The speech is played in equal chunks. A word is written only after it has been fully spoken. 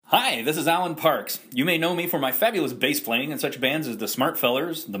Hi, this is Alan Parks. You may know me for my fabulous bass playing in such bands as the Smart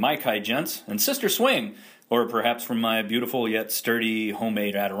Fellers, the Maikai Gents, and Sister Swing, or perhaps from my beautiful yet sturdy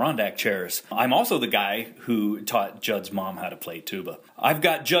homemade Adirondack chairs. I'm also the guy who taught Judd's mom how to play tuba. I've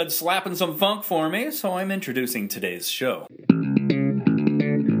got Judd slapping some funk for me, so I'm introducing today's show.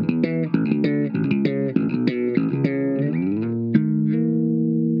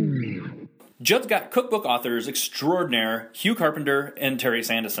 Judd's got cookbook authors extraordinaire Hugh Carpenter and Terry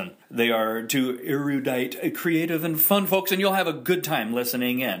Sanderson. They are two erudite, creative, and fun folks, and you'll have a good time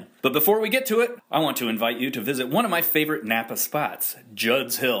listening in. But before we get to it, I want to invite you to visit one of my favorite Napa spots,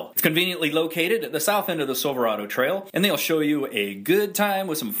 Judd's Hill. It's conveniently located at the south end of the Silverado Trail, and they'll show you a good time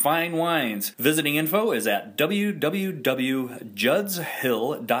with some fine wines. Visiting info is at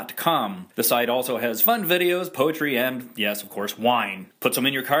www.juddshill.com. The site also has fun videos, poetry, and, yes, of course, wine. Put some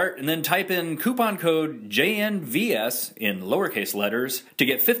in your cart, and then type in coupon code JNVS in lowercase letters to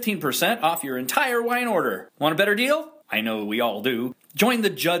get 15% off your entire wine order. Want a better deal? I know we all do. Join the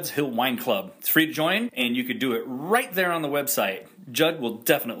Judd's Hill Wine Club. It's free to join, and you could do it right there on the website. Judd will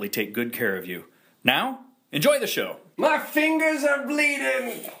definitely take good care of you. Now, enjoy the show. My fingers are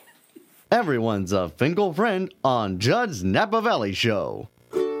bleeding. Everyone's a Finkel friend on Judd's Napa Valley Show.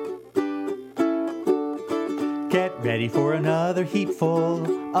 Get ready for another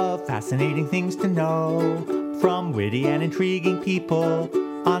heapful of fascinating things to know from witty and intriguing people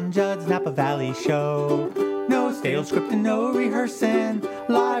on Judd's Napa Valley Show. No stale script and no rehearsing,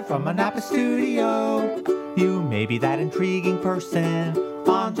 live from a Napa studio. You may be that intriguing person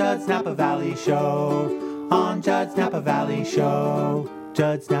on Judd's Napa Valley Show. On Judd's Napa Valley Show.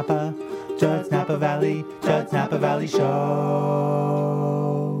 Judd's Napa Valley, Judd's Napa Valley Show.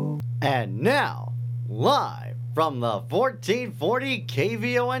 And now, live from the 1440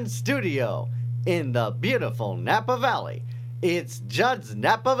 KVON studio in the beautiful Napa Valley, it's Judd's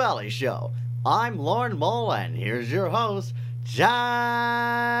Napa Valley Show. I'm Lauren Mole, and here's your host,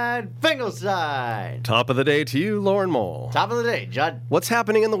 Judd Finkelstein. Top of the day to you, Lauren Mole. Top of the day, Judd. What's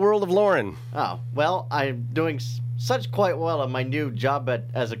happening in the world of Lauren? Oh, well, I'm doing such quite well on my new job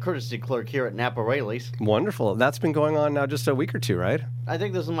as a courtesy clerk here at Napa Raley's. Wonderful. That's been going on now just a week or two, right? I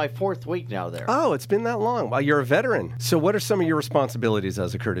think this is my 4th week now there. Oh, it's been that long. Well, you're a veteran. So what are some of your responsibilities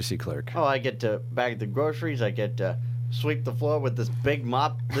as a courtesy clerk? Oh, I get to bag the groceries. I get to sweep the floor with this big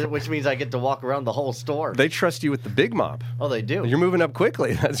mop, which means I get to walk around the whole store. They trust you with the big mop. Oh, they do. You're moving up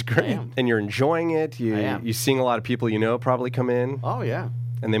quickly. That's great. I am. And you're enjoying it. I am. You're seeing a lot of people you know probably come in. Oh, yeah.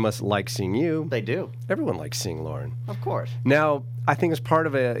 And they must like seeing you. They do. Everyone likes seeing Lauren. Of course. Now, I think as part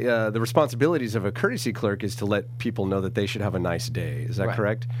of the responsibilities of a courtesy clerk is to let people know that they should have a nice day. Is that Right.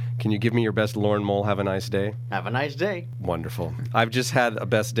 correct? Can you give me your best Lauren Mole have a nice day? Have a nice day. Wonderful. I've just had a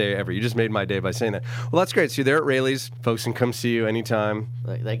best day ever. You just made my day by saying that. Well, that's great. So you're there at Raley's. Folks can come see you anytime.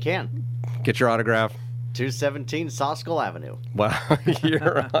 They can. Get your autograph. 217 Soskull Avenue. Wow,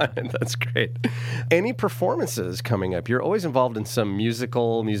 you're on it. That's great. Any performances coming up? You're always involved in some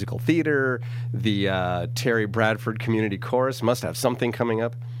musical theater. The Terry Bradford Community Chorus must have something coming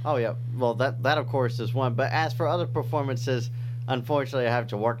up. Oh, yeah. Well, that of course, is one. But as for other performances, unfortunately, I have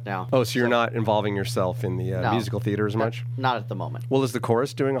to work now. Oh, so you're not involving yourself in the No. musical theater as much? Not at the moment. Well, is the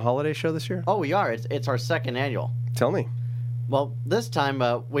chorus doing a holiday show this year? Oh, we are. It's our 2nd annual. Tell me. Well, this time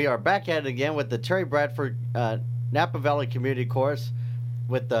we are back at it again with the Terry Bradford Napa Valley Community Chorus.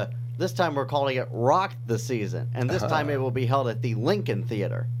 This time we're calling it Rock the Season, and this time it will be held at the Lincoln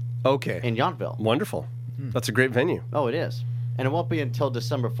Theater Okay. in Yountville. Wonderful. That's a great venue. Oh, it is, and it won't be until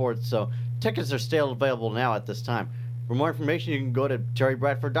December 4th. So tickets are still available now at this time. For more information, you can go to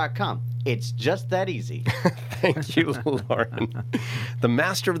terrybradford.com. It's just that easy. Thank you, Lauren. The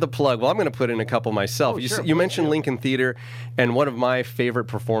master of the plug. Well, I'm going to put in a couple myself. Oh, sure, You please mentioned do. Lincoln Theater, and one of my favorite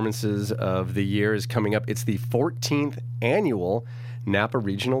performances of the year is coming up. It's the 14th annual Napa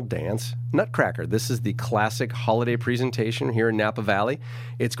Regional Dance Nutcracker. This is the classic holiday presentation here in Napa Valley.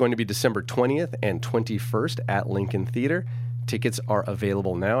 It's going to be December 20th and 21st at Lincoln Theater. Tickets are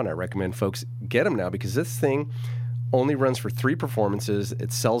available now, and I recommend folks get them now because this thing only runs for 3 performances.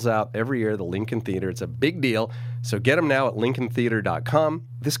 It sells out every year at the Lincoln Theater. It's a big deal. So get them now at lincolntheater.com.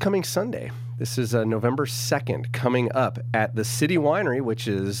 This coming Sunday, this is November 2nd, coming up at the City Winery, which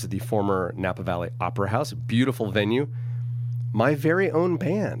is the former Napa Valley Opera House. Beautiful venue. My very own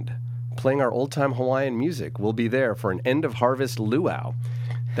band, playing our old-time Hawaiian music, will be there for an end-of-harvest luau.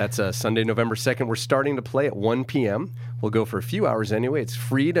 That's Sunday, November 2nd. We're starting to play at 1 p.m. We'll go for a few hours anyway. It's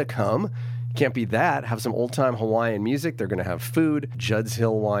free to come. Can't beat that. Have some old-time Hawaiian music. They're going to have food, Judd's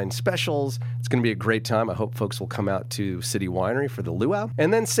Hill wine specials. It's going to be a great time. I hope folks will come out to City Winery for the luau.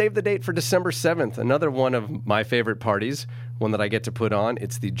 And then save the date for December 7th, another one of my favorite parties, one that I get to put on.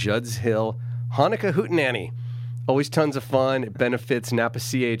 It's the Judd's Hill Hanukkah Hootenanny. Always tons of fun. It benefits Napa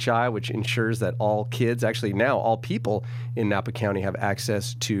CHI, which ensures that all kids, actually now all people in Napa County, have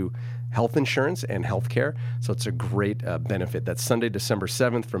access to health insurance and health care. So it's a great benefit. That's Sunday, December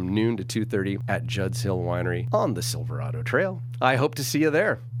 7th from noon to 2:30 at Judd's Hill Winery on the Silverado Trail. I hope to see you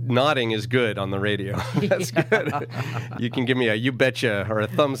there. Nodding is good on the radio. That's good. You can give me a you betcha or a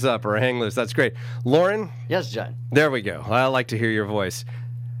thumbs up or a hang loose. That's great. Lauren? Yes, John. There we go. I like to hear your voice.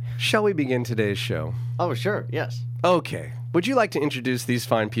 Shall we begin today's show? Oh, sure, yes. Okay. Would you like to introduce these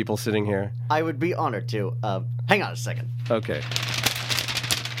fine people sitting here? I would be honored to. Hang on a second. Okay.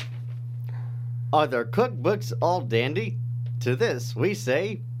 Are their cookbooks all dandy? To this, we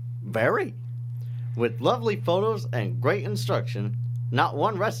say, very. With lovely photos and great instruction, not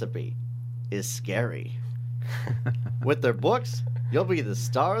one recipe is scary. With their books, you'll be the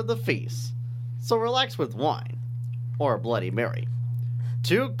star of the feast. So relax with wine, or a Bloody Mary.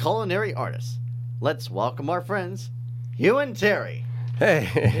 Two culinary artists. Let's welcome our friends, Hugh and Terry.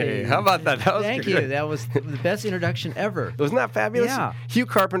 Hey, how about that? That was Thank good. you. That was the best introduction ever. Wasn't that fabulous? Yeah. Hugh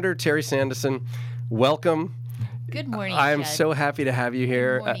Carpenter, Terry Sanderson, welcome. Good morning, I am Judd. so happy to have you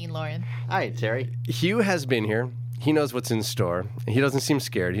here. Good morning, Lauren. Hi, Terry. Hugh has been here. He knows what's in store. He doesn't seem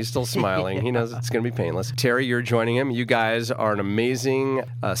scared. He's still smiling. He knows it's going to be painless. Terry, you're joining him. You guys are an amazing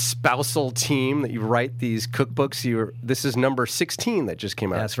spousal team that you write these cookbooks. This is number 16 that just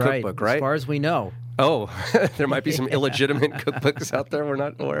came out. That's It's right. Cookbook, right? As far as we know. Oh, there might be some illegitimate cookbooks out there we're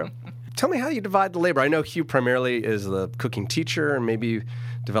not aware of. Tell me how you divide the labor. I know Hugh primarily is the cooking teacher and maybe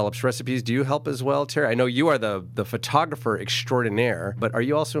develops recipes. Do you help as well, Terry? I know you are the photographer extraordinaire, but are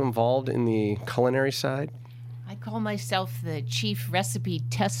you also involved in the culinary side? I call myself the chief recipe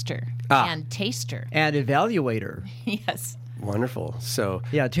tester and taster. And evaluator. Yes. Wonderful. So,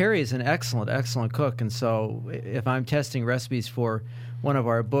 Yeah, Terry is an excellent cook. And so if I'm testing recipes for one of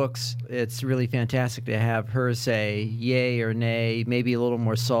our books, it's really fantastic to have her say yay or nay, maybe a little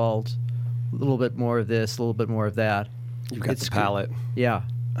more salt, a little bit more of this, a little bit more of that. you've got the palate. Yeah.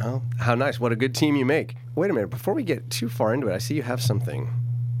 Oh, how nice. What a good team you make. Wait a minute. Before we get too far into it, I see you have something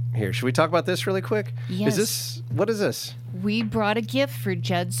here. Should we talk about this really quick? Yes. What is this? We brought a gift for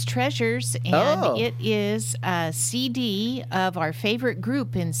Judd's Treasures, and it is a CD of our favorite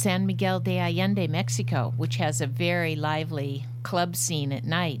group in San Miguel de Allende, Mexico, which has a very lively club scene at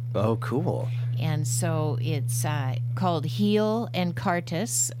night. Oh, cool. And so it's called Heel and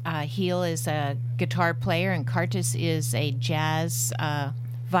Cartus. Heel is a guitar player, and Cartus is a jazz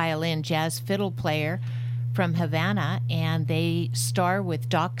violin, jazz fiddle player from Havana, and they star with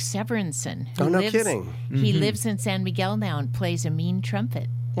Doc Severinsen. Oh, no kidding. He lives in San Miguel now and plays a mean trumpet.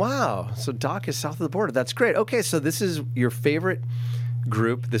 Wow. So Doc is south of the border. That's great. Okay, so this is your favorite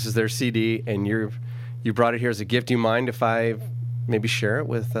group. This is their CD, and you brought it here as a gift. Do you mind if I maybe share it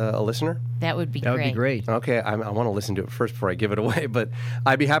with a listener? That would be That great. would be great. Okay, I want to listen to it first before I give it away, but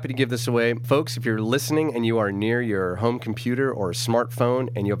I'd be happy to give this away. Folks, if you're listening and you are near your home computer or smartphone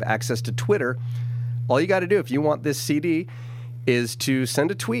and you have access to Twitter, all you got to do if you want this CD is to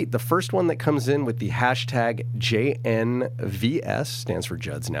send a tweet. The first one that comes in with the hashtag JNVS, stands for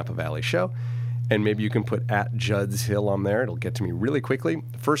Judd's Napa Valley Show, and maybe you can put at Judd's Hill on there. It'll get to me really quickly.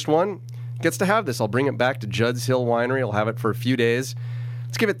 The first one gets to have this. I'll bring it back to Judd's Hill Winery. I'll have it for a few days.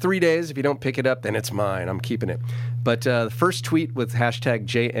 Let's give it 3 days. If you don't pick it up, then it's mine. I'm keeping it. But the first tweet with hashtag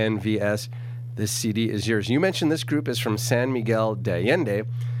JNVS, this CD is yours. You mentioned this group is from San Miguel de Allende.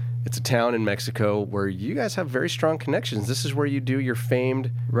 It's a town in Mexico where you guys have very strong connections. This is where you do your famed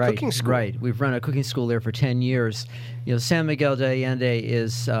cooking school. Right. We've run a cooking school there for 10 years. You know, San Miguel de Allende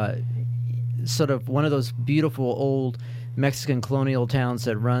is sort of one of those beautiful old Mexican colonial towns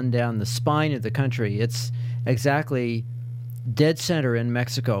that run down the spine of the country. It's exactly dead center in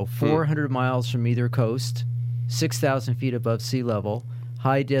Mexico, 400 miles from either coast, 6,000 feet above sea level,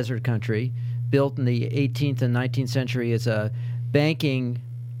 high desert country, built in the 18th and 19th century as a banking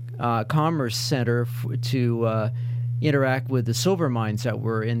commerce center to interact with the silver mines that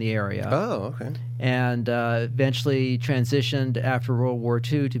were in the area. Oh, okay. And eventually transitioned after World War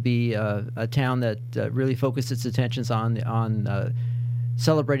II to be a town that really focused its attentions on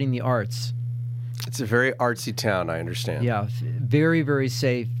celebrating the arts. It's a very artsy town, I understand. Yeah, very, very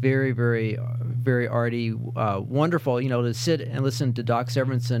safe, very, very, very arty, wonderful. You know, to sit and listen to Doc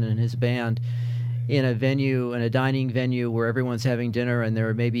Severinsen and his band in a venue, in a dining venue where everyone's having dinner and there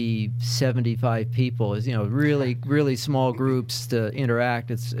are maybe 75 people. It's, really, really small groups to interact.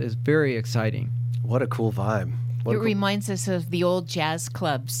 It's very exciting. What a cool vibe. It reminds us of the old jazz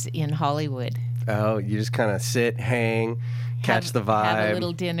clubs in Hollywood. Oh, you just kind of sit, hang, catch the vibe. Have a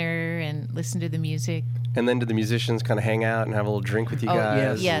little dinner and listen to the music. And then do the musicians kind of hang out and have a little drink with you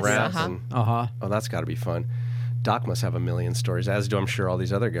guys? Yes, and rap uh-huh. Oh, that's got to be fun. Doc must have a million stories, as do I'm sure all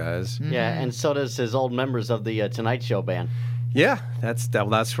these other guys. Mm-hmm. Yeah, and so does his old members of the Tonight Show band. Yeah,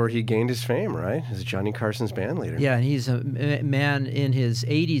 that's where he gained his fame, right? As Johnny Carson's band leader. Yeah, and he's a man in his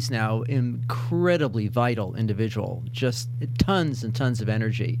 80s now, incredibly vital individual, just tons and tons of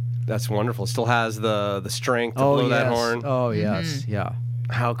energy. That's wonderful. Still has the strength to blow that horn. Oh, yes, yeah.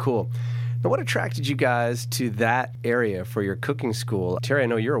 How cool. Now, what attracted you guys to that area for your cooking school? Terry, I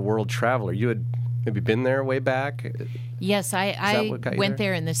know you're a world traveler. You had maybe been there way back? Yes, I went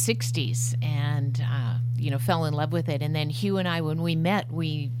there in the 60s and, fell in love with it. And then Hugh and I, when we met,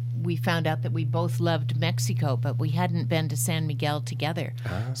 we found out that we both loved Mexico, but we hadn't been to San Miguel together.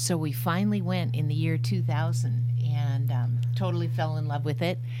 So we finally went in the year 2000 and totally fell in love with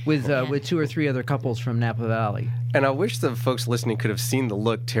it. With 2 or 3 other couples from Napa Valley. And I wish the folks listening could have seen the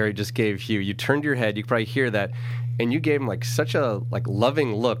look Terry just gave Hugh. You turned your head, you could probably hear that, and you gave him such a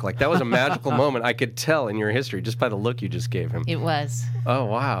loving look. That was a magical moment. I could tell in your history just by the look you just gave him. It was. Oh,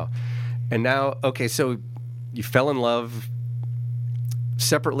 wow. And now, okay, so you fell in love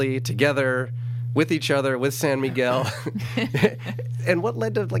separately, together, with each other, with San Miguel. And what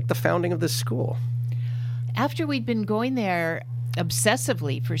led to the founding of this school? After we'd been going there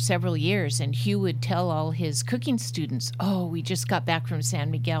obsessively for several years, and Hugh would tell all his cooking students, "Oh, we just got back from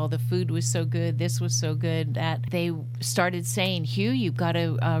San Miguel. The food was so good. This was so good." That they started saying, "Hugh, you've got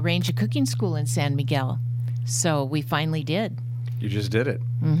to arrange a cooking school in San Miguel." So we finally did. You just did it.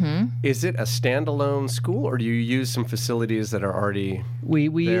 Mm-hmm. Is it a standalone school, or do you use some facilities that are already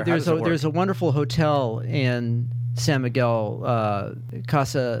there? There's a wonderful hotel in San Miguel,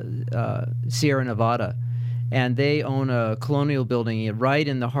 Casa Sierra Nevada, and they own a colonial building right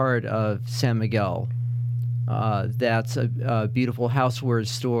in the heart of San Miguel. That's a beautiful houseware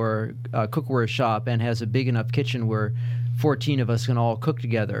store, cookware shop, and has a big enough kitchen where 14 of us can all cook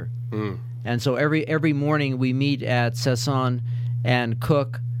together. Mm. And so every morning we meet at Saison and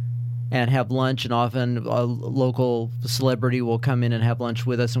cook and have lunch, and often a local celebrity will come in and have lunch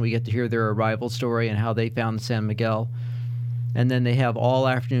with us, and we get to hear their arrival story and how they found San Miguel. And then they have all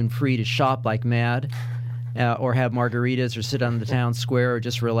afternoon free to shop like mad, or have margaritas, or sit on the town square, or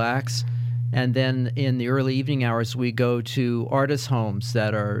just relax. And then in the early evening hours, we go to artists' homes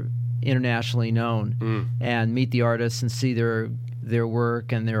that are internationally known and meet the artists and see their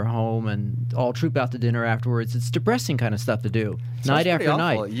work and their home, and all troop out to dinner afterwards. It's depressing kind of stuff to do, night after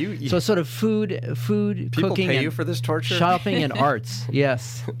night. So it's sort of food, people cooking, pay and you for this torture? Shopping and arts.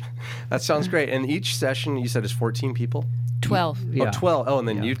 Yes. That sounds great. And each session, you said, is 14 people? 12. Yeah. Oh, 12. Oh, and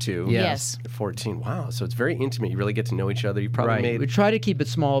then you two. Yes. 14. Wow. So it's very intimate. You really get to know each other. You probably Right. We try to keep it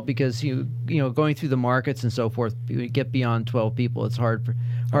small because going through the markets and so forth, you get beyond 12 people. It's hard for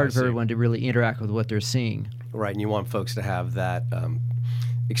everyone to really interact with what they're seeing. Right, and you want folks to have that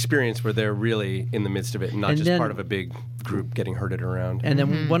experience where they're really in the midst of it and not just then, part of a big group getting herded around. And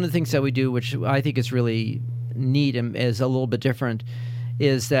then one of the things that we do, which I think is really neat and is a little bit different,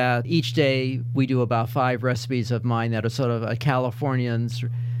 is that each day we do about 5 recipes of mine that are sort of a Californian's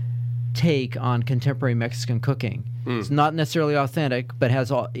take on contemporary Mexican cooking. It's not necessarily authentic, but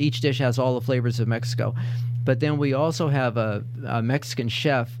each dish has all the flavors of Mexico. But then we also have a Mexican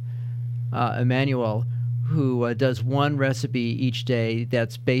chef, Emmanuel, who does one recipe each day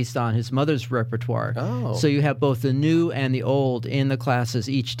that's based on his mother's repertoire. Oh. So you have both the new and the old in the classes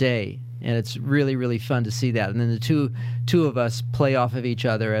each day. And it's really, really fun to see that. And then the two of us play off of each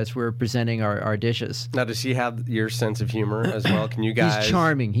other as we're presenting our dishes. Now, does he have your sense of humor as well? Can you guys... He's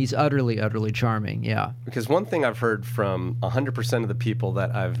charming. He's utterly, utterly charming, yeah. Because one thing I've heard from 100% of the people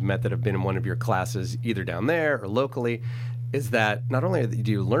that I've met that have been in one of your classes, either down there or locally, is that not only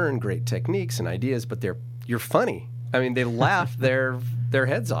do you learn great techniques and ideas, but you're funny. I mean, they laugh their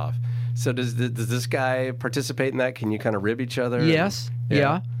heads off. So does this guy participate in that? Can you kind of rib each other? Yes.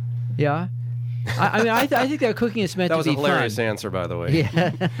 Yeah. I think that cooking is meant that to be fun. That was a hilarious fun. answer, by the way.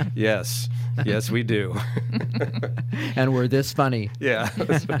 Yeah. Yes, we do. And we're this funny. Yeah.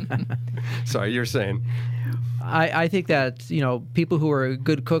 Sorry, you're saying. I think that people who are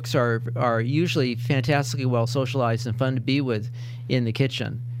good cooks are usually fantastically well socialized and fun to be with in the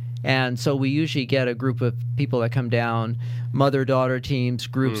kitchen. And so we usually get a group of people that come down mother-daughter teams,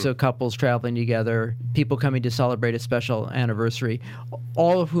 groups of couples traveling together, people coming to celebrate a special anniversary,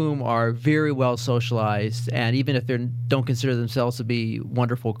 all of whom are very well socialized, and even if they don't consider themselves to be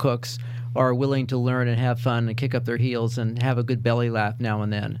wonderful cooks, are willing to learn and have fun and kick up their heels and have a good belly laugh now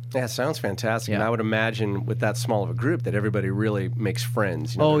and then. Yeah, it sounds fantastic. Yeah. And I would imagine with that small of a group that everybody really makes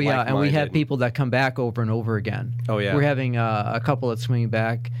friends. Oh, they're yeah, and we have like-minded. people that come back over and over again. Oh, yeah. We're having a couple that's coming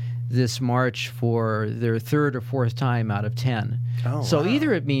back this March for their third or fourth time out of 10. Oh, so wow.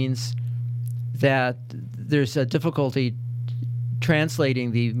 either it means that there's a difficulty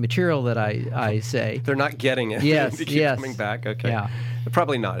translating the material that I say. They're not getting it. Yes, They keep yes. coming back. Okay. Yeah.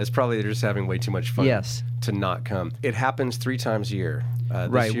 Probably not. It's probably they're just having way too much fun Yes. to not come. It happens 3 times a year. This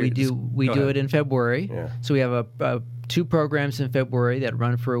Right, year- we do Go do ahead. it in February. Yeah. So we have 2 programs in February that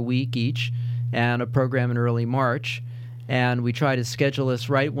run for a week each, and a program in early March. And we try to schedule this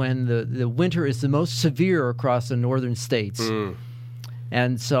right when the winter is the most severe across the northern states.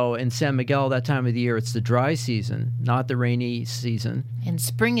 And so in San Miguel, that time of the year, it's the dry season, not the rainy season. And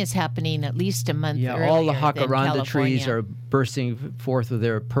spring is happening at least a month earlier all the than jacaranda trees California. are bursting forth with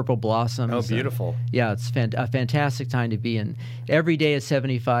their purple blossoms. Oh, and- beautiful. yeah, it's a fantastic time to be in. Every day is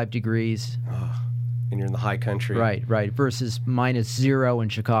 75 degrees. And you're in the high country. Right, versus -0 in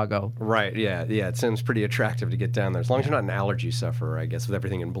Chicago. Right, yeah. It sounds pretty attractive to get down there. As long as you're not an allergy sufferer, I guess, with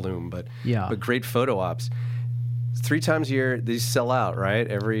everything in bloom. But Yeah. but great photo ops. 3 times a year, these sell out, right?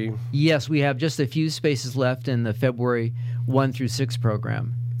 Yes, we have just a few spaces left in the February 1 through 6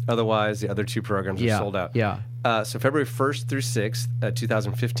 program. Otherwise, the other 2 programs are Yeah, sold out. yeah. So February 1st through 6th,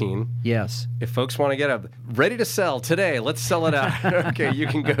 2015. Yes. If folks want to get up, ready to sell today, let's sell it out. Okay, you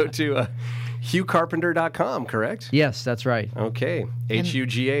can go to HughCarpenter.com, correct? Yes, that's right. Okay,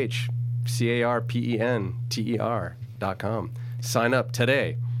 HughCarpenter.com. Sign up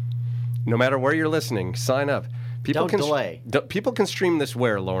today. No matter where you're listening, sign up. People Don't delay. People can stream this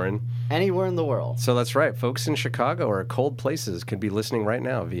where, Lauren? Anywhere in the world. So that's right. Folks in Chicago or cold places could be listening right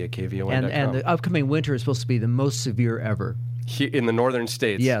now via KVON.com. And the upcoming winter is supposed to be the most severe ever. In the northern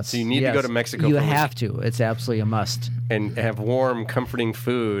states. Yes. So you need to go to Mexico You for have to. It's absolutely a must. and have warm, comforting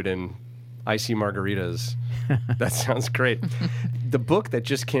food and icy margaritas. That sounds great. The book that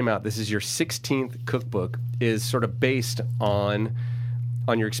just came out, this is your 16th cookbook, is sort of based on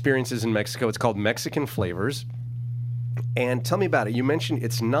your experiences in Mexico. It's called Mexican Flavors. And tell me about it. You mentioned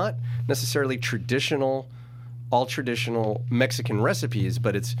it's not necessarily all traditional Mexican recipes,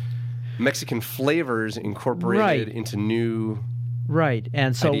 but it's Mexican flavors incorporated Right. into new. Right.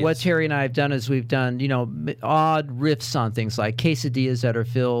 And so what Ideas. Terry and I have done is we've done, odd riffs on things like quesadillas that are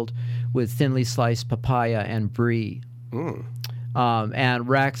filled with thinly sliced papaya and brie. And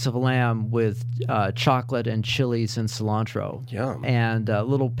racks of lamb with chocolate and chilies and cilantro. Yum. And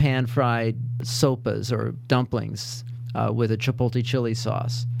little pan-fried sopas or dumplings with a chipotle chili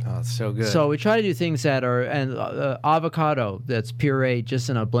sauce. Oh, it's so good. So we try to do things that are, and avocado that's pureed just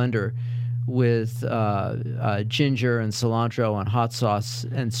in a blender with ginger and cilantro and hot sauce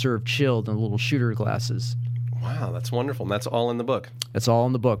and served chilled in little shooter glasses. Wow, that's wonderful. And that's all in the book. That's all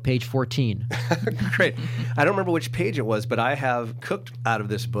in the book, page 14. Great. I don't remember which page it was, but I have cooked out of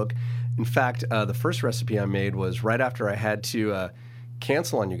this book. In fact, the first recipe I made was right after I had to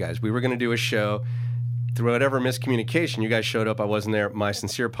cancel on you guys. We were going to do a show. Through whatever miscommunication, you guys showed up. I wasn't there. My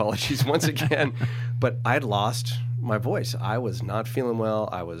sincere apologies once again. But I'd lost my voice. I was not feeling well.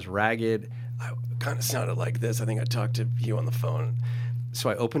 I was ragged. I kind of sounded like this. I think I talked to you on the phone. So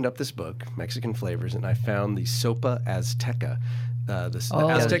I opened up this book, Mexican Flavors, and I found the Sopa Azteca, the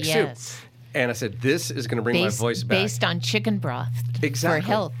Aztec yes. soup. And I said, this is going to bring my voice back. Based on chicken broth Exactly. for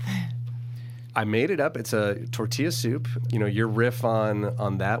health. I made it up. It's a tortilla soup. Your riff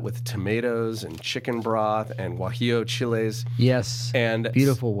on that with tomatoes and chicken broth and guajillo chiles. Yes. And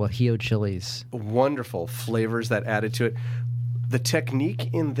beautiful guajillo chilies. Wonderful flavors that added to it. The technique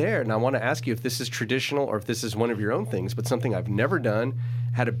in there, and I want to ask you if this is traditional or if this is one of your own things, but something I've never done,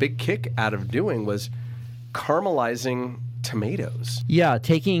 had a big kick out of doing, was caramelizing tomatoes. Yeah,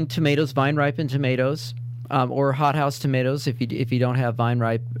 taking tomatoes, vine-ripened tomatoes, or hothouse tomatoes if you don't have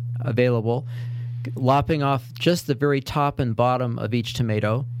vine-ripe available, lopping off just the very top and bottom of each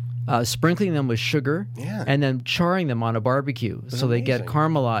tomato, sprinkling them with sugar, Yeah. and then charring them on a barbecue so they get amazing.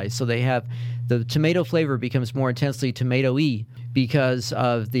 caramelized. So they have the tomato flavor becomes more intensely tomato-y because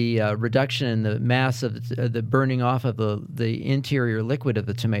of the reduction in the mass of the burning off of the interior liquid of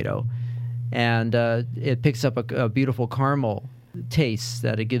the tomato, and it picks up a beautiful caramel taste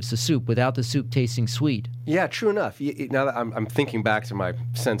that it gives the soup without the soup tasting sweet. Yeah, true enough. Now that I'm thinking back to my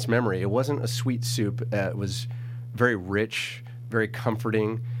sense memory, it wasn't a sweet soup. It was very rich, very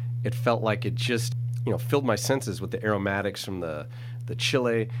comforting. It felt like it just filled my senses with the aromatics from the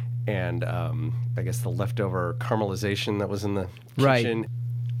chile and I guess the leftover caramelization that was in the kitchen. Right.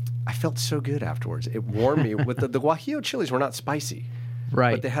 I felt so good afterwards. It warmed me. With the Guajillo chilies were not spicy,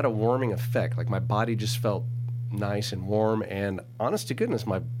 Right. but they had a warming effect. Like my body just felt nice and warm, and honest to goodness,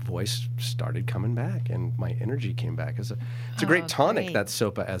 my voice started coming back and my energy came back. It's a great tonic, great. that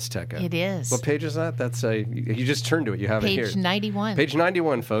Sopa Azteca. It is. What page is that? That's you just turned to it. You have it here. Page 91. Page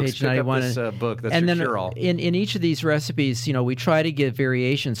 91, folks. Page Pick 91. up this book. That's and your then cure-all. in each of these recipes, we try to give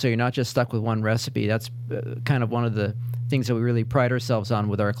variation, so you're not just stuck with one recipe. That's kind of one of the things that we really pride ourselves on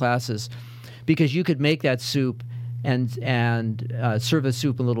with our classes, because you could make that soup and serve the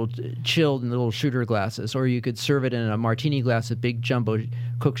soup in little chilled in little shooter glasses, or you could serve it in a martini glass of big jumbo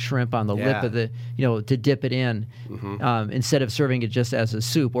cooked shrimp on the lip of the, to dip it in, instead of serving it just as a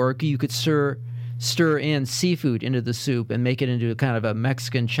soup. Or you could stir in seafood into the soup and make it into kind of a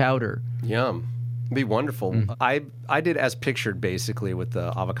Mexican chowder. Yum. It'd be wonderful. I did as pictured, basically, with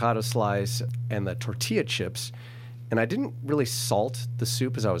the avocado slice and the tortilla chips. And I didn't really salt the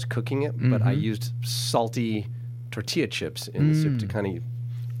soup as I was cooking it, but I used salty tortilla chips in the soup to kind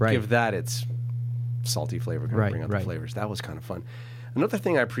of give that its salty flavor, kind of bring out the flavors. That was kind of fun. Another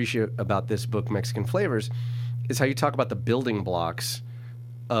thing I appreciate about this book, Mexican Flavors, is how you talk about the building blocks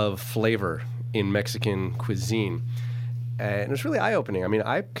of flavor in Mexican cuisine. And it's really eye-opening. I mean,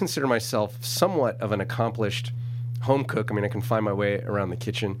 I consider myself somewhat of an accomplished home cook. I mean, I can find my way around the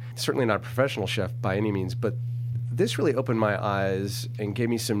kitchen. Certainly not a professional chef by any means, but this really opened my eyes and gave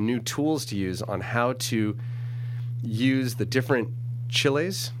me some new tools to use on how to use the different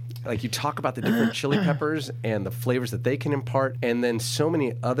chilies. Like, you talk about the different chili peppers and the flavors that they can impart, and then so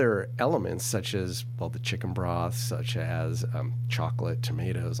many other elements such as, well, the chicken broth, such as chocolate,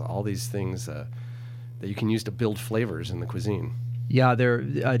 tomatoes, all these things that you can use to build flavors in the cuisine. Yeah,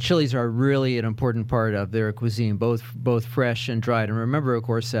 chilies are really an important part of their cuisine, both fresh and dried. And remember, of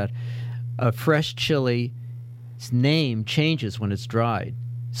course, that a fresh chili's name changes when it's dried.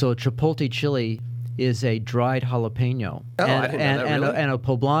 So a chipotle chili is a dried jalapeno. Oh, I didn't know that, really? And a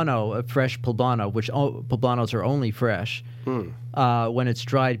poblano, a fresh poblano, which poblanos are only fresh, when it's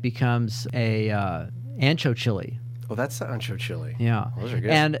dried becomes a ancho chili. Oh, that's the ancho chili. Yeah. Those are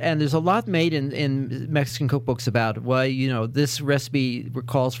good. And there's a lot made in Mexican cookbooks about, well, this recipe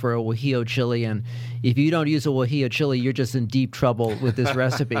calls for a Guajillo chili, and if you don't use a Guajillo chili, you're just in deep trouble with this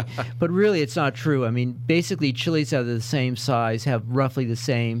recipe. But really, it's not true. I mean, basically, chilies that are the same size have roughly the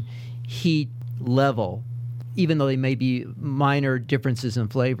same heat level, even though they may be minor differences in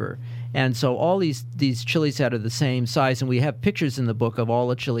flavor. And so all these chilies that are the same size, and we have pictures in the book of all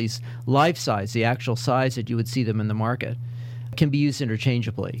the chilies life size, the actual size that you would see them in the market, can be used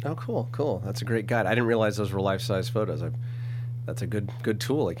interchangeably. Oh, cool. That's a great guide. I didn't realize those were life-size photos. That's a good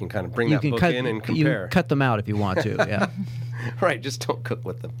tool. I can kind of bring that book in and compare. You can cut them out if you want to, yeah. Right, just don't cook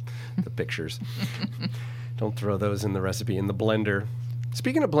with the pictures. Don't throw those in the recipe, in the blender.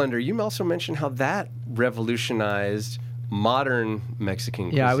 Speaking of blender, you also mentioned how that revolutionized modern Mexican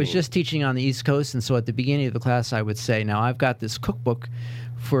cuisine. Yeah, I was just teaching on the East Coast, and so at the beginning of the class I would say, now I've got this cookbook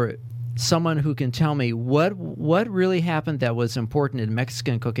for someone who can tell me what really happened that was important in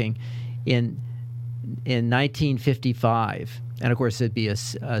Mexican cooking in 1955. And of course it'd be a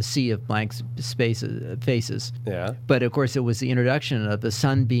sea of blank faces. Yeah. But of course it was the introduction of the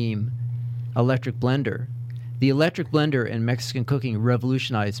Sunbeam electric blender. The electric blender in Mexican cooking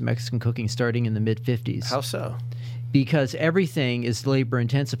revolutionized Mexican cooking starting in the mid-50s. How so? Because everything is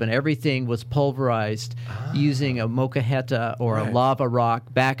labor-intensive, and everything was pulverized using a molcajete or a lava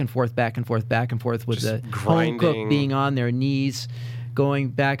rock, back and forth, with Just the grinding. home cook being on their knees, going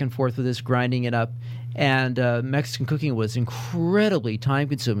back and forth with this, grinding it up. And Mexican cooking was incredibly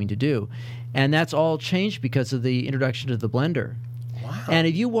time-consuming to do. And that's all changed because of the introduction of the blender. Wow. And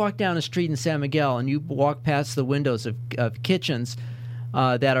if you walk down a street in San Miguel and you walk past the windows of kitchens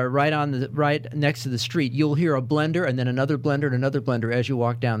that are right next to the street, you'll hear a blender and then another blender and another blender as you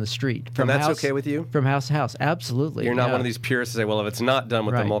walk down the street. And that's okay with you? From house to house, absolutely. You're not one of these purists that say, well, if it's not done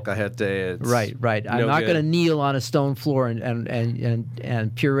with the molcajete, it's right. I'm not going to kneel on a stone floor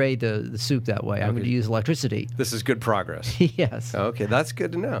and puree the soup that way. I'm going to use electricity. This is good progress. Yes. Okay, that's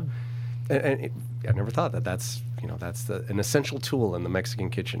good to know. And I never thought that's an essential tool in the Mexican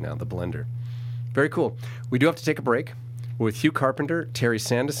kitchen now, the blender. Very cool. We do have to take a break. We're with Hugh Carpenter, Terry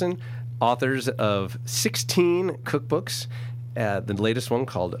Sanderson, authors of 16 cookbooks, the latest one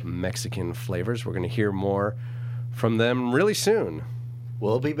called Mexican Flavors. We're going to hear more from them really soon.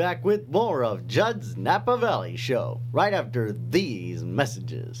 We'll be back with more of Judd's Napa Valley Show right after these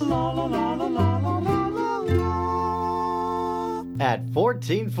messages. at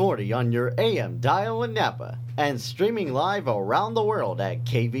 1440 on your AM dial in Napa and streaming live around the world at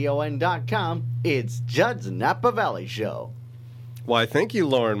kvon.com. It's Judd's Napa Valley Show. Why, thank you,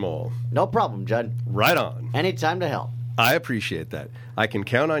 Lauren Mole. No problem, Judd. Right on. Anytime to help. I appreciate that. I can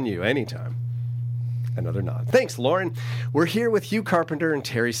count on you anytime. Another nod. Thanks, Lauren. We're here with Hugh Carpenter and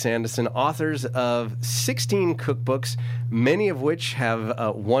Terry Sanderson, authors of 16 cookbooks, many of which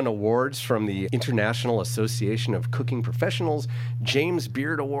have won awards from the International Association of Cooking Professionals, James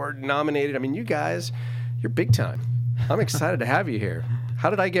Beard Award nominated. I mean, you guys, you're big time. I'm excited to have you here. How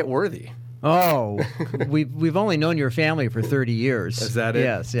did I get worthy? Oh, we've only known your family for 30 years. Is that it?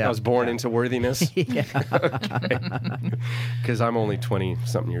 Yes, yeah. I was born into worthiness? Yeah. Because I'm only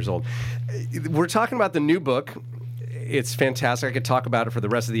 20-something years old. We're talking about the new book. It's fantastic. I could talk about it for the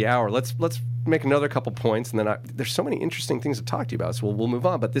rest of the hour. Let's make another couple points, and then there's so many interesting things to talk to you about, so we'll move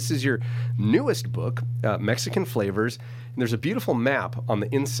on. But this is your newest book, Mexican Flavors, and there's a beautiful map on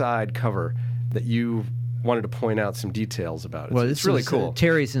the inside cover that you wanted to point out some details about it. Well, it's really cool.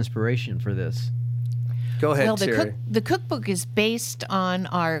 Terry's inspiration for this. Go ahead, Well, Terry. the cookbook is based on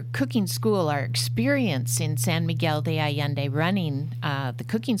our cooking school, our experience in San Miguel de Allende, running the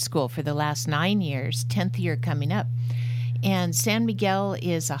cooking school for the last 9 years, 10th year coming up. And San Miguel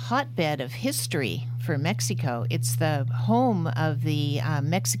is a hotbed of history for Mexico. It's the home of the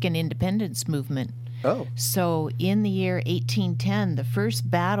Mexican independence movement. Oh. So in the year 1810, the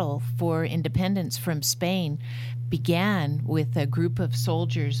first battle for independence from Spain began with a group of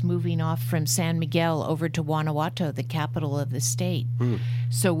soldiers moving off from San Miguel over to Guanajuato, the capital of the state.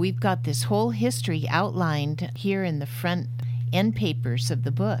 So we've got this whole history outlined here in the front end papers of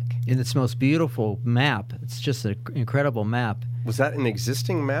the book. In its most beautiful map. It's just an incredible map. Was that an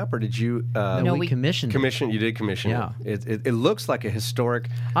existing map, or did you... No, we we commissioned it. You did commission Yeah. it. It looks like a historic,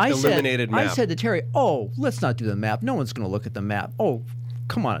 illuminated map. I said to Terry, let's not do the map. No one's going to look at the map. Oh,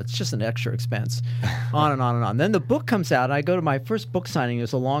 come on, it's just an extra expense. On and on and on. Then the book comes out, and I go to my first book signing.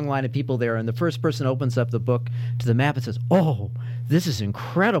 There's a long line of people there, and the first person opens up the book to the map and says, "Oh, this is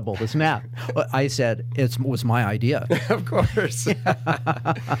incredible, this map." I said, it was my idea. Of course.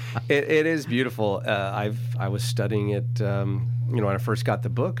 It is beautiful. I was studying it, when I first got the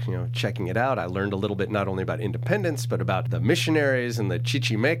book, checking it out. I learned a little bit not only about independence, but about the missionaries and the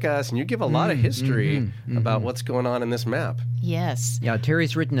Chichimecas, and you give a lot of history about what's going on in this map. Yes. Yeah,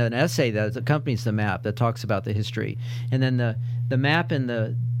 Terry's written an essay that accompanies the map that talks about the history. And then the map in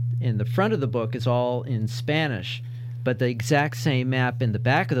the front of the book is all in Spanish, but the exact same map in the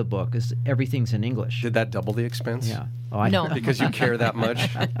back of the book is everything's in English. Did that double the expense? Yeah. No. Because you care that much?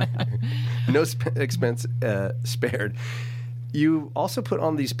 No expense spared. You also put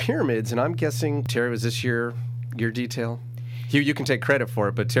on these pyramids, and I'm guessing, Terry, was this your detail? Hugh, you can take credit for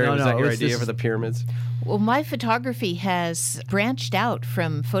it, but Terry, was that your idea for the pyramids? Well, my photography has branched out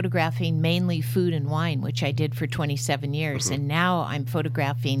from photographing mainly food and wine, which I did for 27 years, and now I'm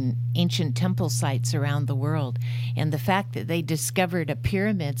photographing ancient temple sites around the world. And the fact that they discovered a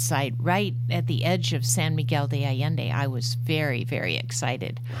pyramid site right at the edge of San Miguel de Allende, I was very, very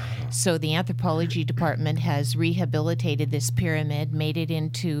excited. So the anthropology department has rehabilitated this pyramid, made it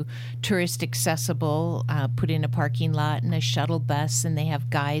into tourist accessible, put in a parking lot and a shuttle bus, and they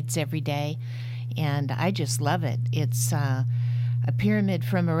have guides every day. And I just love it. It's a pyramid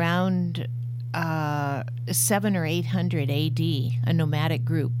from around 700 or 800 A.D. A nomadic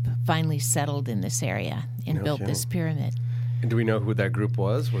group finally settled in this area and built this pyramid. And do we know who that group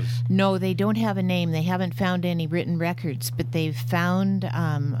was? No, they don't have a name. They haven't found any written records, but they've found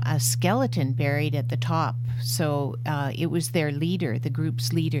a skeleton buried at the top. So it was their leader, the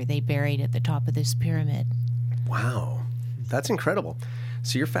group's leader, they buried at the top of this pyramid. Wow. That's incredible.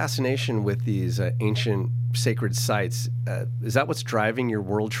 So your fascination with these ancient sacred sites, is that what's driving your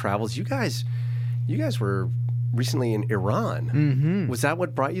world travels? You guys were recently in Iran. Mm-hmm. Was that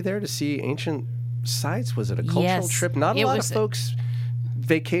what brought you there, to see ancient sites? Was it a cultural trip? Not a lot of folks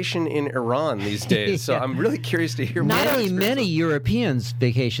vacation in Iran these days, so I'm really curious to hear more. Not only many Europeans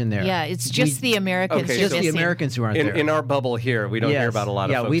vacation there. Yeah, it's just the Americans. Okay, Just the Americans who aren't there. In our bubble here, we don't hear about a lot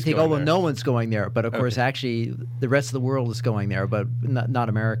of folks. Yeah, we think, going there. no one's going there. But of course, actually, the rest of the world is going there, but not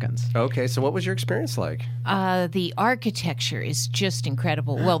Americans. Okay, so what was your experience like? The architecture is just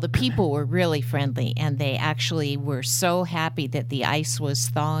incredible. Well, the people were really friendly, and they actually were so happy that the ice was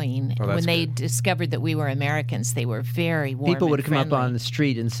thawing. When they discovered that we were Americans, they were very warm. People would and come up friendly. on the street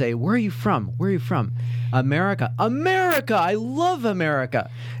and say, "Where are you from? Where are you from?" America. America! I love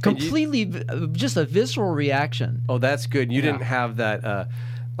America. Completely, just a visceral reaction. Oh, that's good. You didn't have that,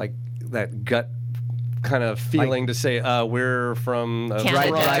 that gut kind of feeling to say we're from Canada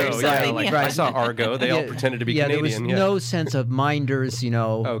Toronto. or Yeah, something, like yeah. I saw Argo. They all pretended to be Canadian. There was no sense of minders,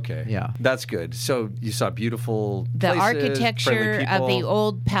 Okay. Yeah. That's good. So you saw beautiful The places, architecture friendly of the people.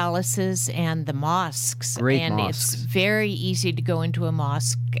 old palaces and the mosques. Great and mosques. it's very easy to go into a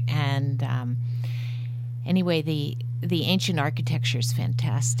mosque. And anyway, the ancient architecture is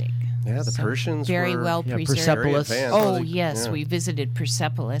fantastic. Yeah, the Persians very were well Yeah, preserved. Persepolis. very advanced. Oh They- yes, yeah. we visited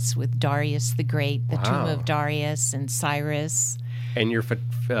Persepolis with Darius the Great, the tomb Wow. of Darius and Cyrus. And your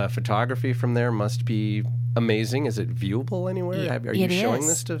photography from there must be amazing. Is it viewable anywhere? Are you it showing is.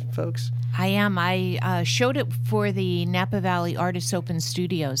 this to folks? I am. I showed it for the Napa Valley Artists Open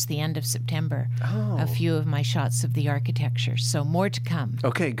Studios the end of September. Oh. A few of my shots of the architecture. So more to come.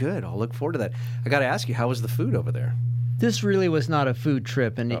 Okay, good. I'll look forward to that. I got to ask you, how was the food over there? This really was not a food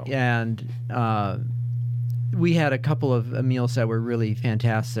trip, and we had a couple of meals that were really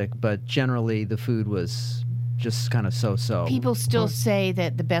fantastic, but generally the food was just kind of so-so. People still say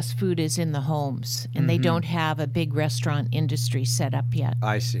that the best food is in the homes, and they don't have a big restaurant industry set up yet.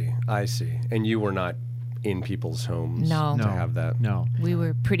 I see. And you were not in people's homes No. to No. have that? No. We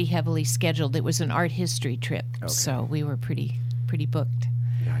were pretty heavily scheduled. It was an art history trip, so we were pretty booked.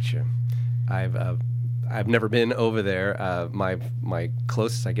 Gotcha. I've never been over there. My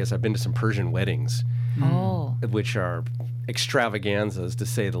closest, I guess, I've been to some Persian weddings, Oh, which are extravaganzas to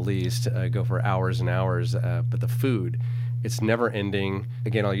say the least. Go for hours and hours, but the food, it's never ending.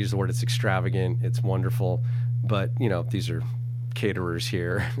 Again, I'll use the word, it's extravagant. It's wonderful, but these are caterers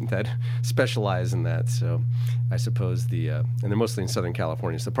here that specialize in that. So I suppose and they're mostly in Southern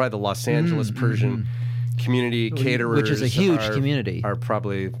California. So probably the Los Angeles Persian community caterers, Which is a huge community. are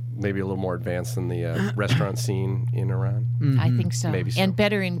probably maybe a little more advanced than the restaurant scene in Iran. I think so. Maybe so. And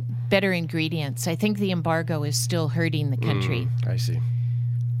better ingredients. I think the embargo is still hurting the country. I see.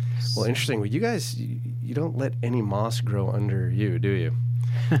 Well, interesting. Well, you guys, you don't let any moss grow under you, do you?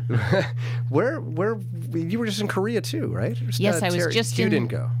 Where you were just in Korea too, right? Yes, I was just you in- didn't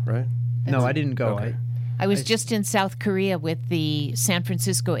go, right? No, I didn't go. Okay. I was just in South Korea with the San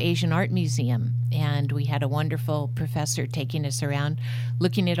Francisco Asian Art Museum, and we had a wonderful professor taking us around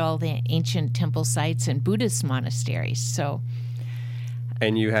looking at all the ancient temple sites and Buddhist monasteries. So,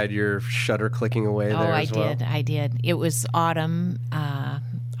 And you had your shutter clicking away there as well? I did. It was autumn,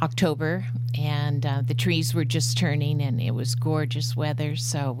 October, and the trees were just turning, and it was gorgeous weather,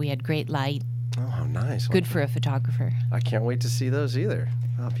 so we had great light. Oh, how nice. Good for a photographer. I can't wait to see those either.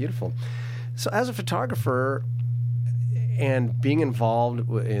 Oh, beautiful. So as a photographer and being involved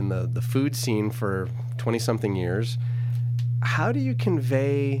in the food scene for 20-something years, how do you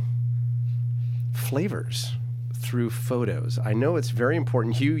convey flavors through photos? I know it's very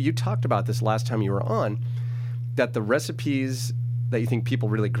important. You talked about this last time you were on, that the recipes that you think people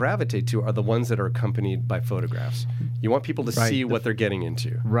really gravitate to are the ones that are accompanied by photographs. You want people to see what they're getting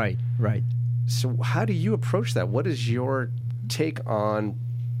into. Right. So how do you approach that? What is your take on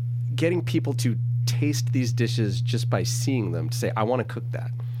getting people to taste these dishes just by seeing them, to say, I want to cook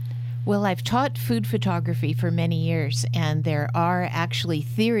that? Well, I've taught food photography for many years, and there are actually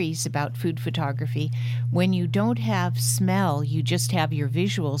theories about food photography. When you don't have smell, you just have your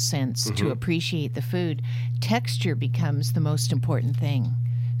visual sense to appreciate the food. Texture becomes the most important thing.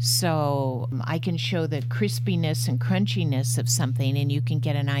 So I can show the crispiness and crunchiness of something, and you can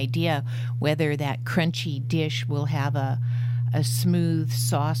get an idea whether that crunchy dish will have a smooth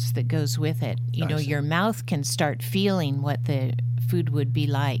sauce that goes with it. You know, your mouth can start feeling what the food would be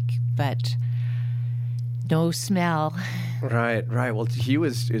like, but no smell. Right. Well, Hugh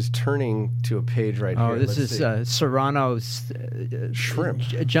is turning to a page right here. Oh, this Let's is see. Serrano's Shrimp.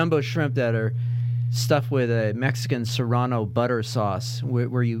 jumbo shrimp that are stuffed with a Mexican Serrano butter sauce,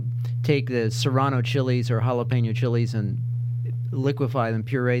 where you take the Serrano chilies or jalapeno chilies and liquefy them,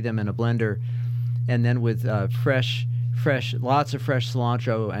 puree them in a blender, and then with lots of fresh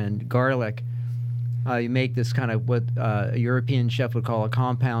cilantro and garlic, you make this kind of what a European chef would call a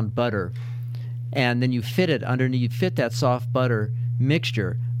compound butter. And then you fit that soft butter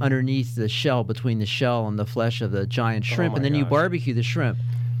mixture underneath the shell, between the shell and the flesh of the giant shrimp, my and then you gosh. barbecue the shrimp.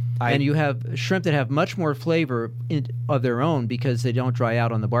 And you have shrimp that have much more flavor of their own because they don't dry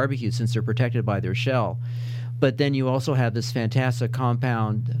out on the barbecue since they're protected by their shell. But then you also have this fantastic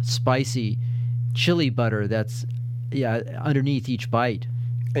compound, spicy chili butter that's underneath each bite.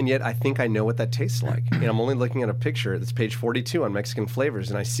 And yet I think I know what that tastes like. And I'm only looking at a picture. It's page 42 on Mexican flavors,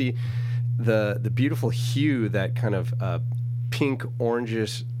 and I see the beautiful hue, that kind of pink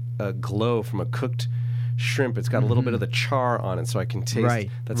orangish glow from a cooked shrimp. It's got a little bit of the char on it, so I can taste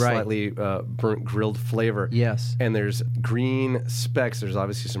that slightly burnt grilled flavor. Yes. And there's green specks. There's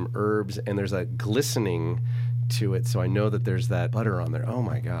obviously some herbs, and there's a glistening to it, so I know that there's that butter on there. Oh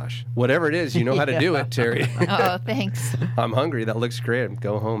my gosh. Whatever it is, you know how to do it, Terry. Oh, thanks. I'm hungry. That looks great.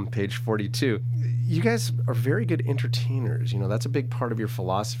 Go home, page 42. You guys are very good entertainers. You know, that's a big part of your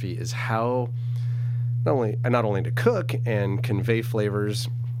philosophy is how not only to cook and convey flavors,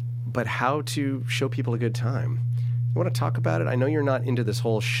 but how to show people a good time. You want to talk about it? I know you're not into this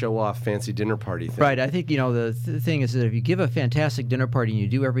whole show-off fancy dinner party thing. Right. I think, the thing is that if you give a fantastic dinner party and you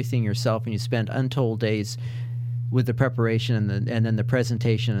do everything yourself and you spend untold days with the preparation and then the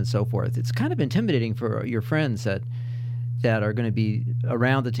presentation and so forth, it's kind of intimidating for your friends that are going to be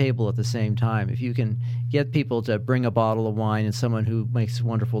around the table at the same time. If you can get people to bring a bottle of wine and someone who makes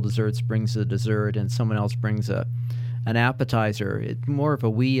wonderful desserts brings a dessert and someone else brings an appetizer, it's more of a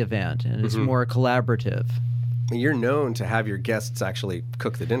we event and it's more collaborative. You're known to have your guests actually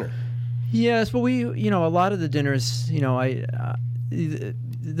cook the dinner. Yes, but we, a lot of the dinners,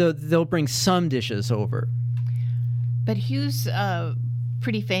 they'll bring some dishes over. But Hugh's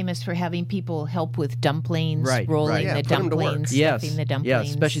pretty famous for having people help with dumplings, rolling the put 'em to work. dumplings, stuffing the dumplings. Yes,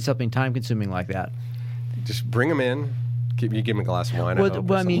 especially something time-consuming like that. Just bring them in. You give them a glass of wine.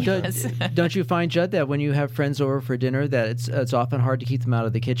 Don't you find, Judd, that when you have friends over for dinner, that it's often hard to keep them out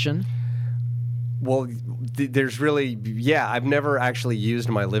of the kitchen? Well, there's really, I've never actually used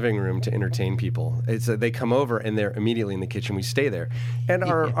my living room to entertain people. It's they come over and they're immediately in the kitchen. We stay there, and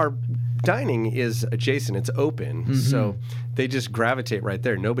our dining is adjacent. It's open, so they just gravitate right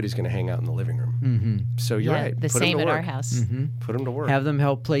there. Nobody's going to hang out in the living room. So you're right. The same at our house. Put them to work. Have them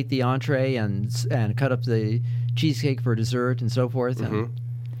help plate the entree and cut up the cheesecake for dessert and so forth.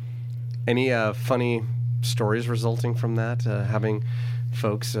 Any funny stories resulting from that? Having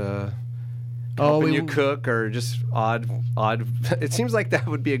folks helping you cook, or just odd. It seems like that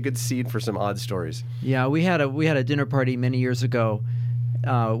would be a good seed for some odd stories. Yeah, we had a dinner party many years ago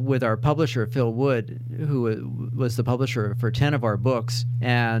with our publisher, Phil Wood, who was the publisher for 10 of our books.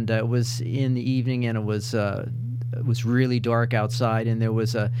 And it was in the evening, and it was really dark outside, and there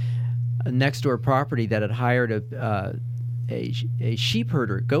was a next door property that had hired a sheep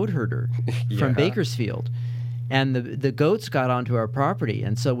herder, goat herder from Bakersfield. And the goats got onto our property,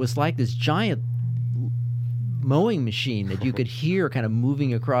 and so it was like this giant mowing machine that you could hear kind of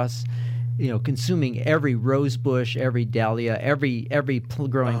moving across, consuming every rose bush, every dahlia, every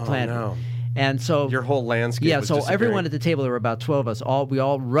growing plant. No. And so your whole landscape. Yeah, was so disappearing. everyone at the table, there were about 12 of us. We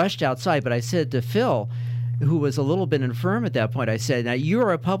all rushed outside. But I said to Phil, who was a little bit infirm at that point, I said, now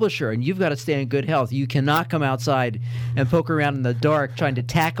you're a publisher and you've got to stay in good health. You cannot come outside and poke around in the dark trying to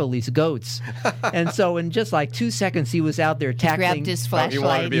tackle these goats. And so in just like 2 seconds, he was out there tackling. Grabbed his flashlight. He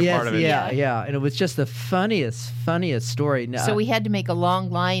wanted to be a part of it. Yeah. And it was just the funniest story. So we had to make a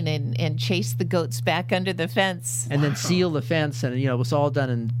long line and chase the goats back under the fence. And then seal the fence. And, it was all done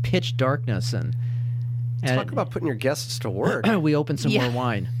in pitch darkness. And talk about putting your guests to work. We opened some more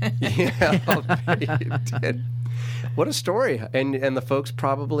wine. You did. What a story. And the folks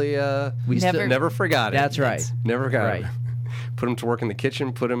probably never forgot it. That's right. Never forgot it. Right. Put them to work in the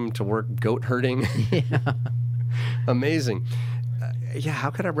kitchen, put them to work goat herding. Amazing. How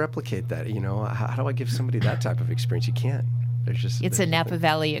could I replicate that? How do I give somebody that type of experience? You can't. It's a Napa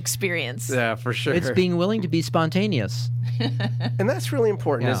Valley experience. Yeah, for sure. It's being willing to be spontaneous. And that's really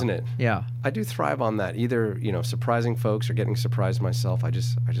important, isn't it? Yeah. I do thrive on that. Either, surprising folks or getting surprised myself. I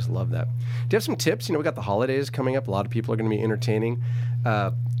just love that. Do you have some tips? We got the holidays coming up. A lot of people are going to be entertaining.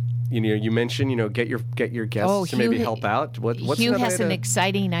 You mentioned, get your guests to maybe help out. Hugh has an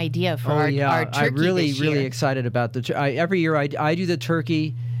exciting idea for our turkey I'm really, this year. really excited about the every year I do the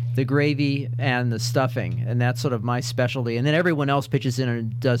turkey, the gravy, and the stuffing, and that's sort of my specialty. And then everyone else pitches in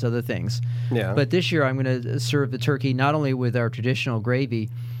and does other things. Yeah. But this year I'm going to serve the turkey not only with our traditional gravy,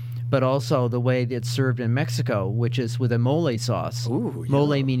 but also the way it's served in Mexico, which is with a mole sauce. Ooh,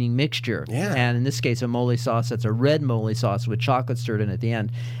 mole meaning mixture. Yeah. And in this case, a mole sauce that's a red mole sauce with chocolate stirred in at the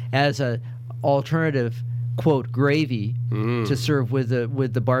end, as an alternative, quote, gravy to serve with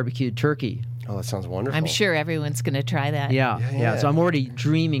the barbecued turkey. Oh, that sounds wonderful. I'm sure everyone's going to try that. Yeah. So I'm already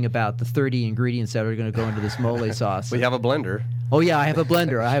dreaming about the 30 ingredients that are going to go into this mole sauce. We have a blender. Oh, yeah, I have a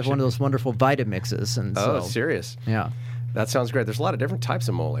blender. I have one of those wonderful Vitamixes. Serious? Yeah. That sounds great. There's a lot of different types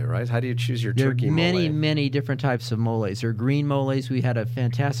of mole, right? How do you choose your turkey mole? There are many different types of moles. There are green moles. We had a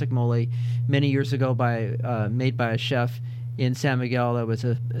fantastic mole many years ago made by a chef in San Miguel. That was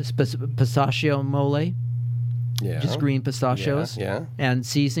a pistachio mole. Yeah. Just green pistachios. Yeah. And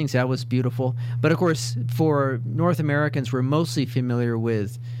seasonings. That was beautiful. But, of course, for North Americans, we're mostly familiar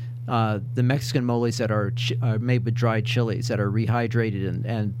with the Mexican moles that are made with dried chilies that are rehydrated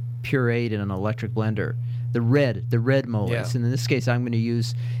and pureed in an electric blender. The red moles. Yeah. And in this case, I'm going to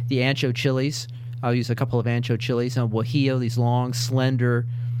use the ancho chilies. I'll use a couple of ancho chilies and guajillo, these long, slender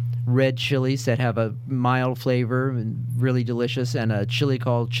red chilies that have a mild flavor and really delicious, and a chili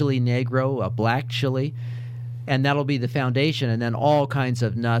called chili negro, a black chili. And that'll be the foundation, and then all kinds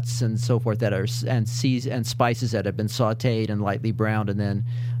of nuts and so forth that are and spices that have been sautéed and lightly browned, and then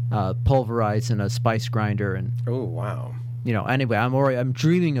pulverized in a spice grinder. And Oh, wow. Anyway, I'm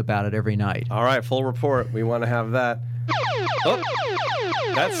dreaming about it every night. All right, full report. We want to have that. Oh,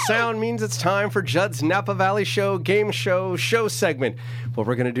 that sound means it's time for Judd's Napa Valley Show game show segment. What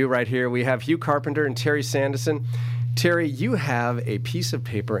we're going to do right here, we have Hugh Carpenter and Terry Sanderson. Terry, you have a piece of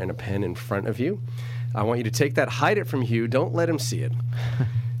paper and a pen in front of you. I want you to take that, hide it from Hugh. Don't let him see it.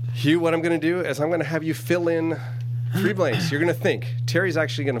 Hugh, what I'm going to do is I'm going to have you fill in 3 blanks. You're going to think. Terry's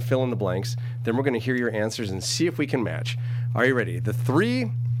actually going to fill in the blanks. Then we're going to hear your answers and see if we can match. Are you ready? The 3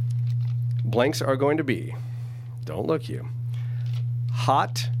 blanks are going to be, don't look, Hugh,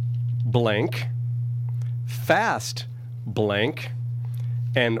 hot blank, fast blank,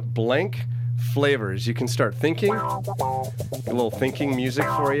 and blank flavors. You can start thinking. A little thinking music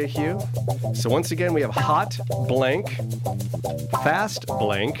for you, Hugh. So once again, we have hot blank, fast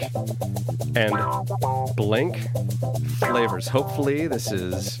blank, and blank flavors. Hopefully this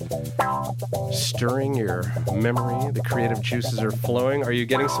is stirring your memory. The creative juices are flowing. Are you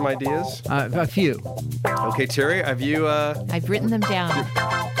getting some ideas? A few. Okay, Terry, have you... I've written them down.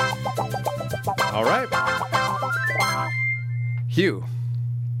 All right. Hugh,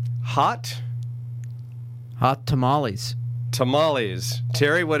 hot tamales. tamales.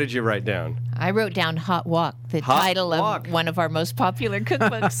 Terry, what did you write down? I wrote down Hot Walk, the Hot title Walk. of one of our most popular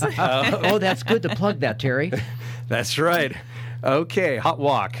cookbooks. Oh, that's good to plug that, Terry. That's right. Okay, Hot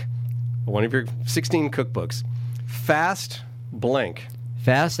Walk, one of your 16 cookbooks. Fast blank.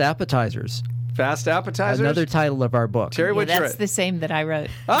 Fast appetizers. Fast appetizers? Another title of our book. Terry, Yeah, what'd you that's write? the same that I wrote.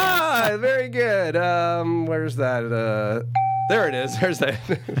 Ah, very good. Where's that? There it is. There's that.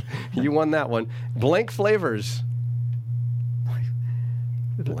 You won that one. Blank flavors.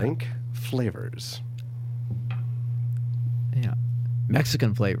 Blank flavors. Yeah.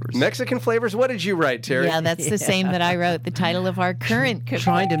 Mexican flavors. Mexican flavors. What did you write, Terry? Yeah, that's the same that I wrote, the title of our current cookbook.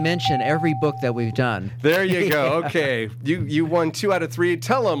 Trying to mention every book that we've done. There you go. Okay. You won 2 out of 3.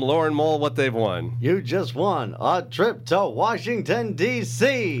 Tell them, Lauren Mole, what they've won. You just won a trip to Washington,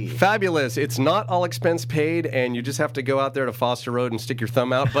 D.C. Fabulous. It's not all expense paid, and you just have to go out there to Foster Road and stick your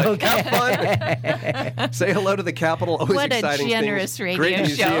thumb out. But have fun. Say hello to the Capitol. Always What a exciting generous things. radio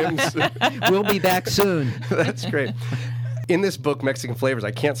Great show. museums. We'll be back soon. That's great. In this book, Mexican Flavors,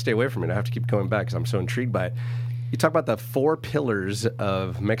 I can't stay away from it. I have to keep going back because I'm so intrigued by it. You talk about the 4 pillars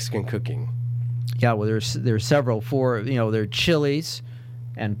of Mexican cooking. Yeah, well, there's several. There are chilies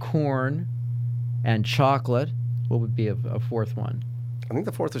and corn and chocolate. What would be a fourth one? I think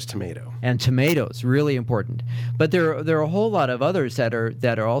the 4th is tomato. And tomatoes, really important. But there are a whole lot of others that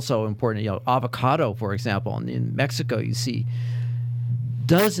are also important. Avocado, for example. In Mexico, you see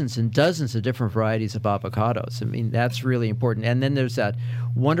dozens and dozens of different varieties of avocados. I mean, that's really important. And then there's that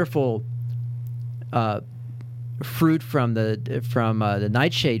wonderful fruit from the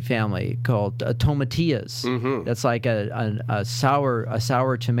nightshade family called tomatillas. Mm-hmm. That's like a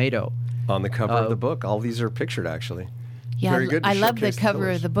sour tomato. On the cover of the book, all these are pictured, actually. Yeah, Very good to I love the showcase the cover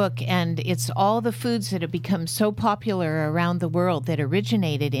pillars. of the book, and it's all the foods that have become so popular around the world that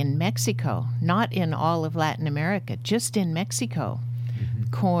originated in Mexico, not in all of Latin America, just in Mexico. Mm-hmm.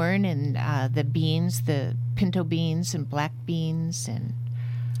 Corn and the beans, the pinto beans and black beans and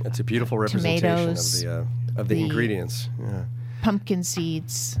It's a beautiful representation tomatoes, of the the- ingredients. Yeah. pumpkin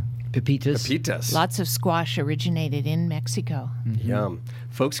seeds. Pepitas. Pepitas. Lots of squash originated in Mexico. Yum.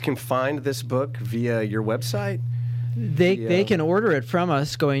 Folks can find this book via your website. They can order it from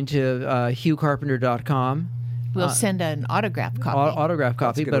us going to hughcarpenter.com. We'll send an autograph copy. Autograph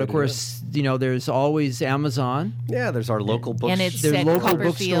copy, a good but of idea. course, there's always Amazon. Yeah, there's our local books. And it's There's at local Copperfields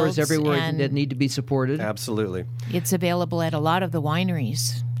bookstores everywhere and that need to be supported. Absolutely. It's available at a lot of the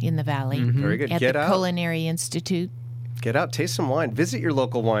wineries in the valley. Very good. At Get the out. Culinary Institute. Get out, taste some wine, visit your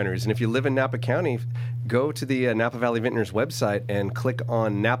local wineries. And if you live in Napa County, go to the Napa Valley Vintners website and click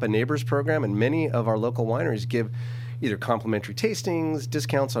on Napa Neighbors program. And many of our local wineries give either complimentary tastings,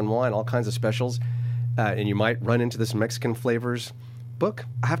 discounts on wine, all kinds of specials. And you might run into this Mexican Flavors book.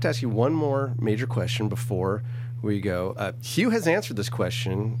 I have to ask you one more major question before we go. Hugh has answered this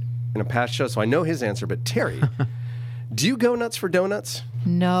question in a past show, so I know his answer. But Terry, do you go nuts for donuts?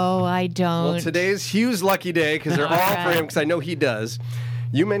 No, I don't. Well, today's Hugh's lucky day because they're all for him because I know he does.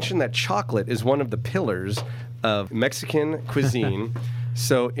 You mentioned that chocolate is one of the pillars of Mexican cuisine.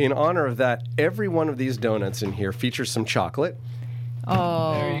 So in honor of that, every one of these donuts in here features some chocolate.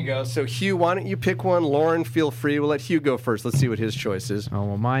 Oh. There you go. So Hugh, why don't you pick one? Lauren, feel free. We'll let Hugh go first. Let's see what his choice is. Oh,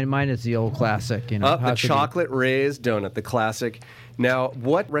 well, mine is the old classic. You know, The chocolate raised donut, the classic. Now,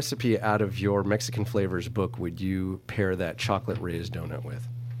 what recipe out of your Mexican Flavors book would you pair that chocolate raised donut with?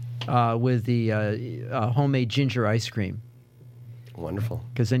 With the homemade ginger ice cream. Wonderful.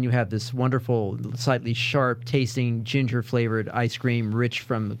 Because then you have this wonderful, slightly sharp tasting ginger flavored ice cream, rich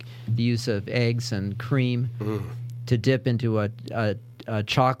from the use of eggs and cream, to dip into a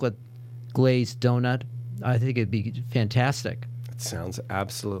chocolate glazed donut. I think it'd be fantastic. It sounds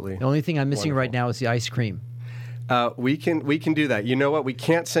absolutely. The only thing I'm missing right wonderful. now is the ice cream. We can do that. You know what? We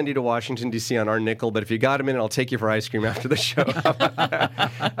can't send you to Washington, D.C. on our nickel, but if you got a minute, I'll take you for ice cream after the show.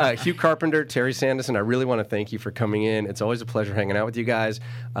 Hugh Carpenter, Terry Sanderson, I really want to thank you for coming in. It's always a pleasure hanging out with you guys.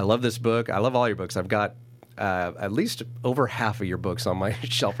 I love this book. I love all your books. I've got at least over half of your books on my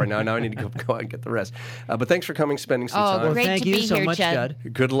shelf right now. Now I need to go out and get the rest. But thanks for coming, spending some time. Great Thank to you be so here, much, Judd.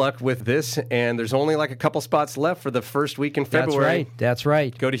 Good luck with this. And there's only like a couple spots left for the first week in February. That's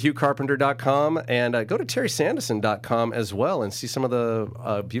right. Go to HughCarpenter.com and go to TerrySanderson.com as well and see some of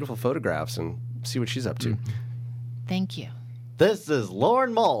the beautiful photographs and see what she's up to. Thank you. This is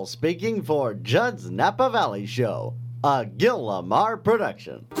Lauren Mull speaking for Judd's Napa Valley Show, a Gil Lamar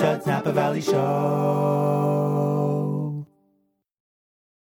production. Judd's Napa Valley Show.